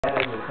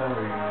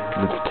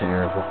It's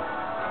terrible.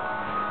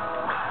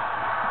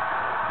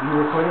 You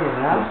recording it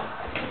now?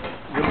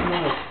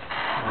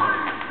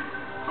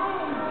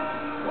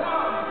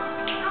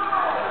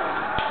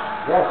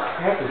 Yes,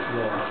 heck is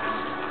slow.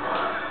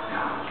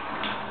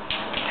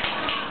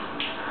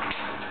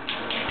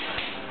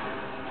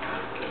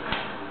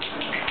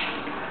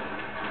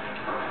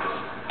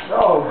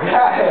 Oh,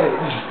 God!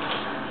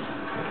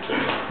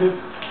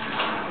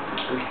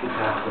 It's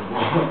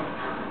detestable.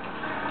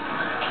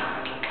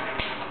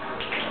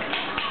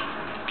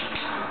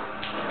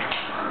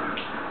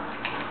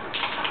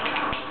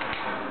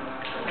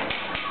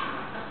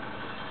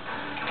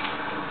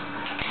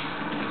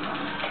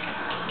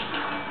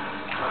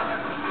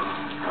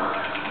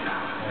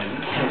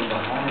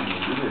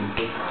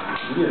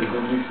 You didn't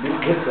think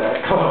you'd get that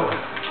close.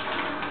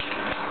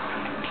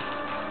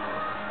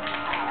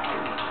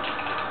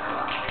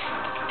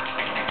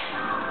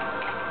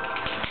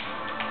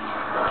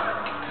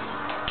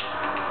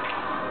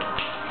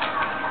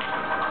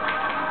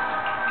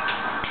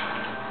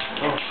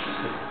 Oh,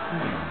 shit.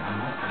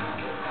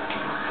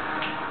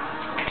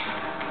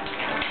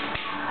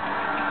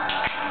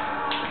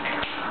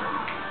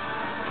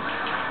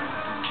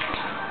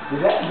 Did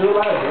that do a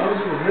lot of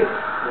damage in the hip?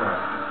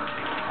 Yeah.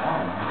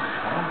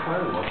 I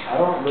don't know. I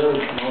don't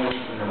really know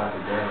anything about the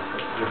game,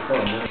 but you're so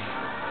new.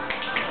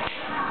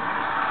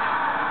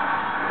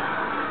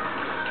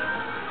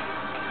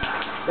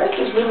 That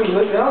just really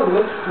looks, it only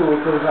looks cool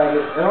because like,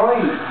 it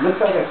only looks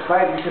like a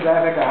spike because I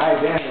have like a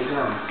high damage,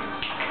 huh?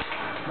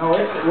 No,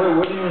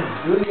 what do you mean?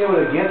 You wouldn't be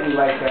able to get me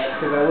like that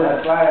because I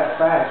wouldn't fly that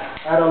fast.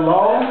 At a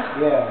low?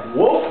 Yeah.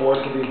 Wolf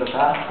Force would be the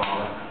fast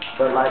baller.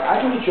 But like,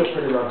 I can get you a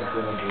pretty low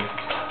vicinity.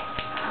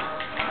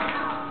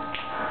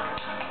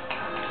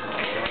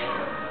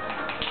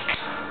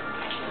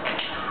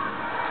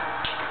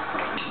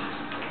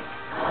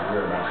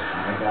 You're about to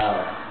find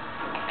out.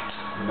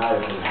 You're not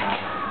even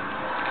happy.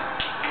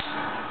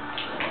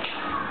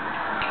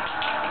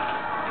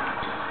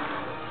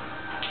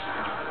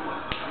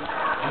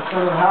 That's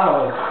not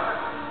how.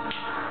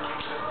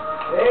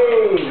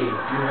 Hey! You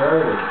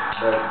heard it,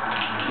 but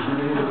you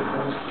didn't hear the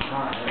finish the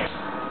time.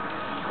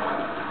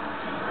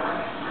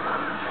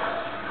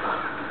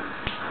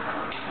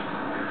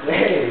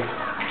 Hey!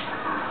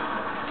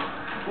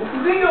 What's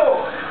the deal?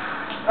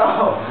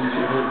 Oh!